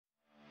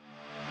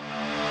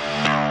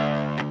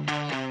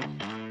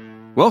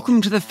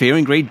Welcome to the Fear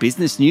and Greed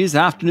Business News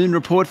Afternoon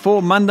Report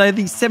for Monday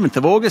the 7th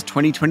of August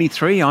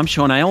 2023. I'm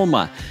Sean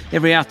Aylmer.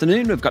 Every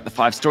afternoon we've got the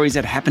 5 stories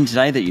that happened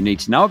today that you need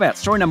to know about.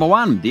 Story number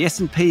 1, the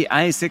S&P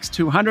ASX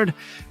 200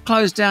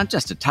 closed down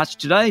just a touch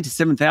today to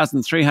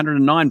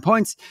 7,309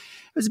 points.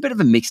 It was a bit of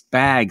a mixed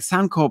bag.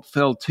 Suncorp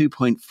fell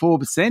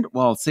 2.4%,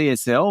 while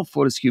CSL,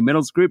 Fortescue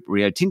Metals Group,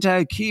 Rio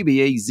Tinto,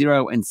 QBE,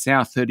 Xero and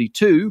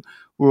South32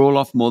 were all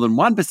off more than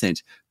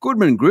 1%.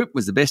 Goodman Group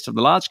was the best of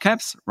the large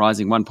caps,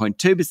 rising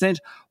 1.2%,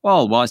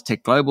 while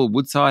WiseTech Global,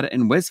 Woodside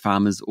and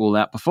Wesfarmers all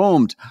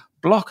outperformed.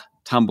 Block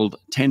tumbled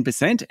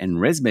 10% and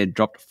ResMed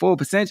dropped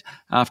 4%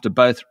 after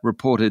both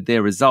reported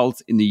their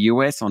results in the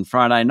US on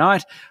Friday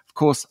night. Of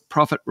course,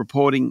 profit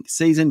reporting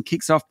season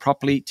kicks off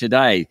properly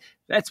today.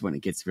 That's when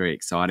it gets very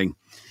exciting.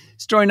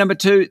 Story number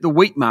 2, the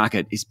wheat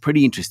market is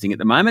pretty interesting at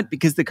the moment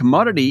because the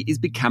commodity is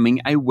becoming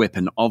a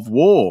weapon of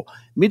war.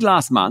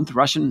 Mid-last month,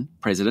 Russian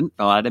President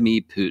Vladimir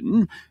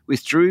Putin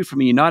withdrew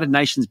from a United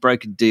Nations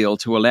brokered deal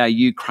to allow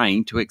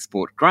Ukraine to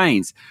export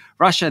grains.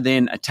 Russia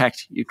then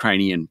attacked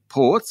Ukrainian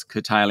ports,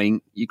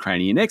 curtailing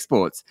Ukrainian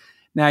exports.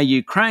 Now,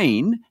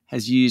 Ukraine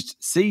has used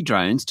sea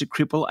drones to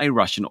cripple a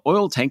Russian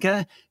oil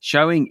tanker,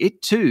 showing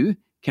it too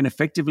can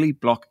effectively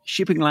block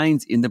shipping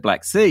lanes in the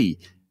Black Sea.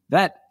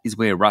 That is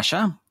where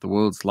Russia, the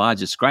world's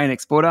largest grain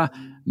exporter,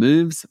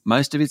 moves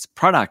most of its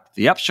product.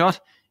 The upshot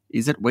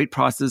is that wheat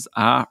prices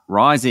are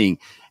rising.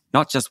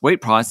 Not just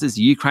wheat prices,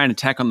 the Ukraine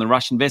attack on the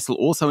Russian vessel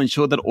also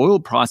ensured that oil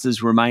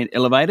prices remain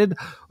elevated.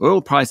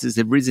 Oil prices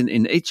have risen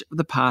in each of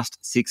the past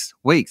 6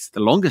 weeks,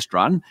 the longest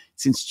run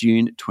since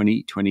June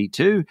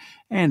 2022.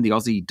 And the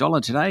Aussie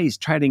dollar today is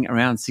trading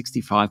around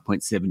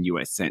 65.7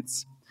 US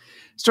cents.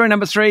 Story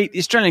number 3, the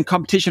Australian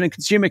Competition and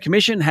Consumer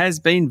Commission has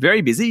been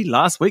very busy.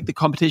 Last week, the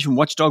competition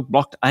watchdog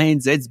blocked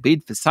ANZ's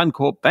bid for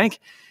Suncorp Bank.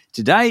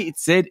 Today, it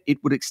said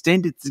it would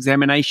extend its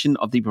examination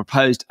of the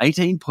proposed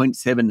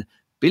 $18.7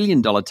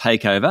 billion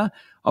takeover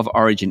of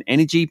Origin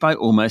Energy by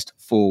almost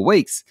 4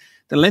 weeks.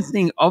 The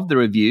lengthening of the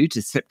review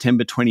to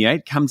September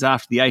 28 comes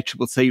after the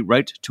ACCC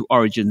wrote to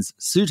Origin's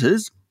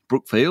suitors,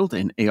 Brookfield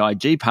and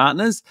EIG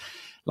partners,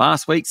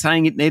 last week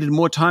saying it needed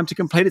more time to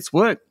complete its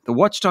work. The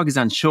watchdog is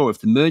unsure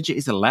if the merger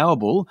is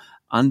allowable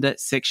under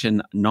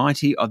Section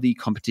 90 of the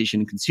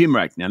Competition and Consumer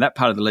Act. Now, that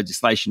part of the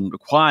legislation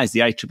requires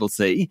the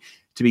ACCC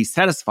to be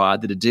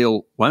satisfied that a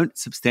deal won't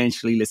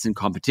substantially lessen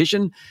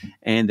competition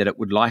and that it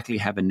would likely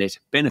have a net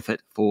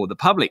benefit for the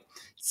public.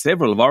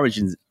 Several of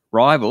Origin's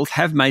rivals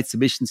have made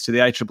submissions to the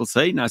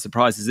ACCC, no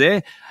surprises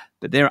there,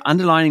 but they're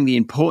underlining the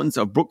importance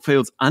of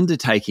Brookfield's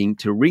undertaking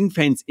to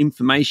ring-fence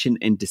information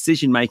and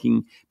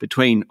decision-making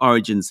between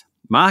Origin's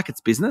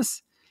markets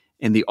business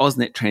and the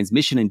AusNet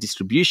transmission and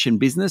distribution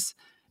business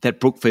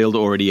that Brookfield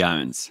already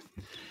owns.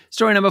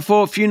 Story number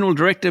 4, funeral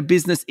director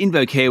business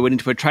InvoCare went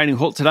into a trading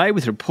halt today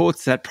with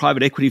reports that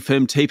private equity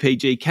firm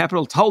TPG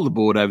Capital told the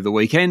board over the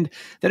weekend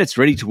that it's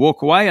ready to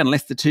walk away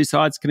unless the two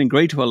sides can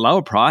agree to a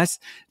lower price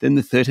than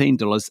the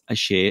 $13 a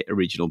share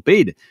original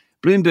bid.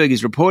 Bloomberg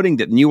is reporting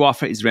that the new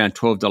offer is around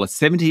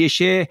 $12.70 a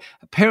share.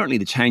 Apparently,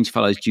 the change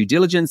follows due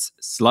diligence,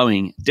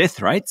 slowing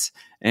death rates,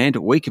 and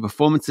weaker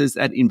performances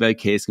at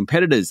InvoCare's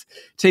competitors.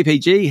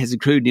 TPG has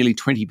accrued nearly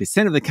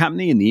 20% of the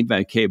company, and the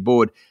InvoCare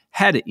board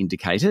had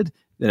indicated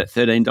that at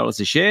 $13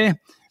 a share,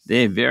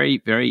 they're very,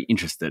 very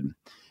interested.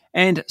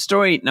 And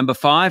story number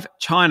 5,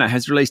 China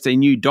has released a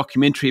new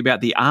documentary about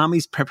the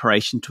army's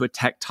preparation to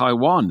attack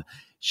Taiwan,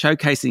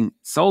 showcasing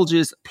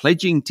soldiers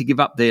pledging to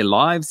give up their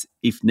lives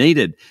if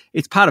needed.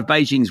 It's part of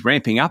Beijing's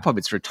ramping up of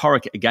its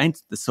rhetoric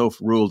against the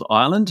self-ruled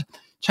island.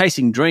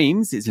 Chasing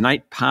Dreams is an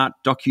 8-part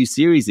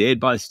docu-series aired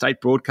by the state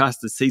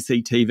broadcaster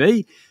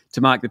CCTV to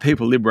mark the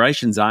People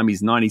Liberation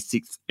Army's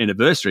 96th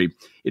anniversary.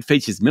 It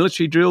features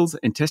military drills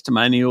and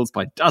testimonials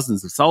by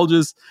dozens of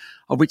soldiers,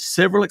 of which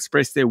several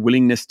express their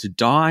willingness to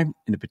die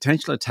in a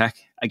potential attack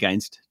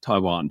against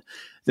Taiwan.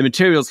 The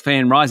materials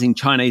fan rising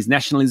Chinese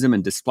nationalism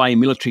and display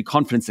military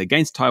confidence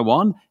against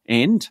Taiwan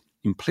and,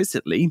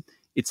 implicitly,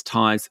 its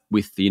ties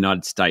with the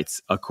United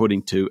States,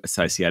 according to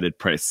Associated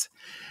Press.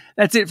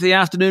 That's it for the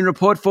afternoon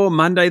report for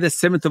Monday, the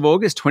 7th of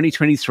August,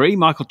 2023.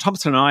 Michael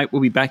Thompson and I will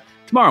be back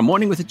tomorrow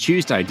morning with a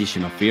Tuesday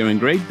edition of Fear and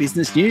Greed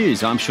Business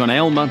News. I'm Sean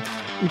Aylmer.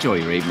 Enjoy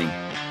your evening.